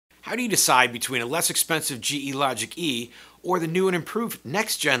How do you decide between a less expensive GE Logiq E or the new and improved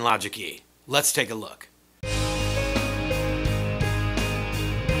NextGen Logiq E? Let's take a look.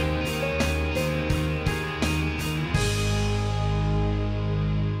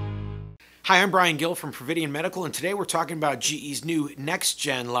 Hi, I'm Brian Gill from Providian Medical, and today we're talking about GE's new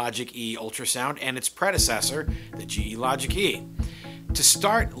NextGen Logiq E Ultrasound and its predecessor, the GE Logiq E. To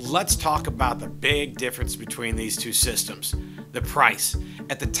start, let's talk about the big difference between these two systems, the price.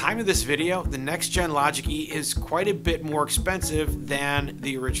 At the time of this video, the NextGen Logiq E is quite a bit more expensive than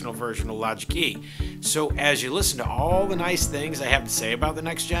the original version of Logiq E. So as you listen to all the nice things I have to say about the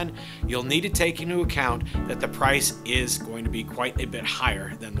NextGen, you'll need to take into account that the price is going to be quite a bit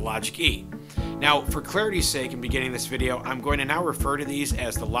higher than the Logiq E. Now, for clarity's sake in beginning this video, I'm going to now refer to these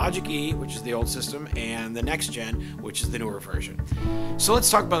as the Logiq E, which is the old system, and the NextGen, which is the newer version. So let's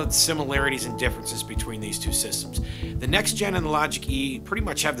talk about the similarities and differences between these two systems. The NextGen and the Logiq E pretty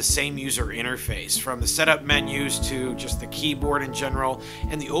much have the same user interface, from the setup menus to just the keyboard in general,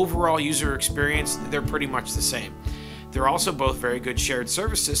 and the overall user experience, they're pretty much the same. They're also both very good shared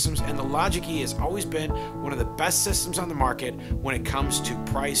service systems, and the Logiq E has always been one of the best systems on the market when it comes to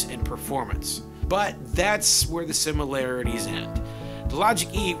price and performance. But that's where the similarities end. The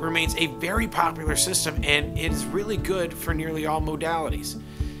Logiq E remains a very popular system, and it is really good for nearly all modalities.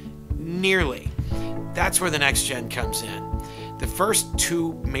 Nearly. That's where the NextGen comes in. The first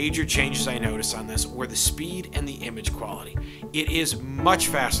two major changes I noticed on this were the speed and the image quality. It is much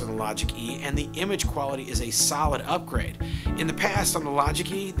faster than the Logiq E, and the image quality is a solid upgrade. In the past, on the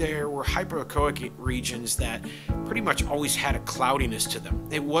Logiq E, there were hyperechoic regions that pretty much always had a cloudiness to them.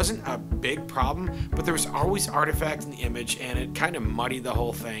 It wasn't a big problem, but there was always artifact in the image, and it kind of muddied the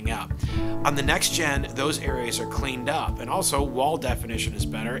whole thing up. On the NextGen, those areas are cleaned up, and also wall definition is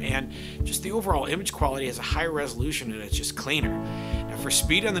better, and just the overall image quality has a higher resolution, and it's just cleaner. Now, for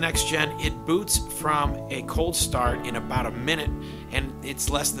speed on the NextGen, it boots from a cold start in about a minute, and it's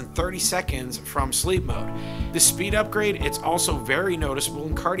less than 30 seconds from sleep mode. The speed upgrade, it's also very noticeable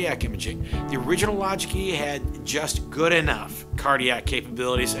in cardiac imaging. The original Logiq E had just good enough cardiac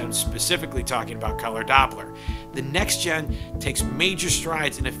capabilities, and I'm specifically talking about color Doppler. The NextGen takes major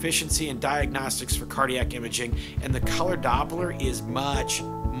strides in efficiency and diagnostics for cardiac imaging, and the color Doppler is much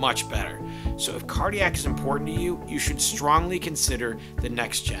better. So if cardiac is important to you, you should strongly consider the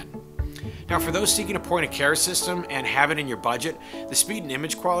NextGen. Now, for those seeking a point-of-care system and have it in your budget, the speed and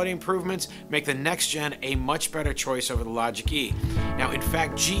image quality improvements make the NextGen a much better choice over the Logiq E. Now, in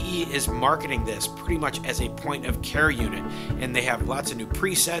fact, GE is marketing this pretty much as a point-of-care unit, and they have lots of new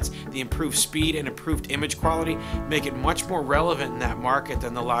presets. The improved speed and improved image quality make it much more relevant in that market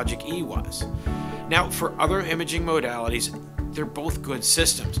than the Logiq E was. Now, for other imaging modalities, they're both good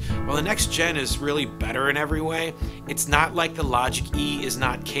systems. While the NextGen is really better in every way, it's not like the Logiq E is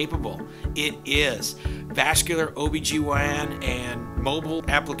not capable. It is. Vascular, OBGYN, and mobile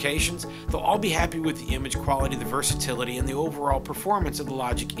applications, they'll all be happy with the image quality, the versatility, and the overall performance of the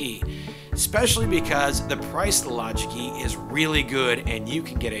Logiq E. Especially because the price of the Logiq E is really good, and you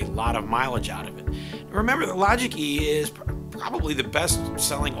can get a lot of mileage out of it. Remember, the Logiq E is probably the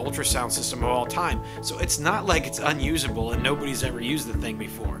best-selling ultrasound system of all time, so it's not like it's unusable and nobody's ever used the thing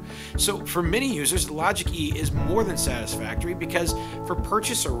before. So for many users, the Logiq E is more than satisfactory because for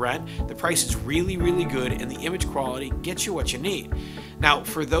purchase or rent, the price is really good and the image quality gets you what you need. Now,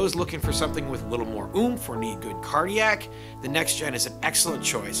 for those looking for something with a little more oomph or need good cardiac, the NextGen is an excellent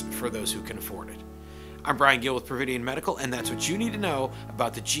choice for those who can afford it. I'm Brian Gill with Providian Medical, and that's what you need to know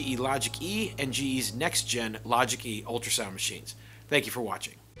about the GE Logiq E and GE's NextGen Logiq E ultrasound machines. Thank you for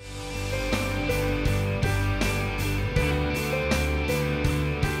watching.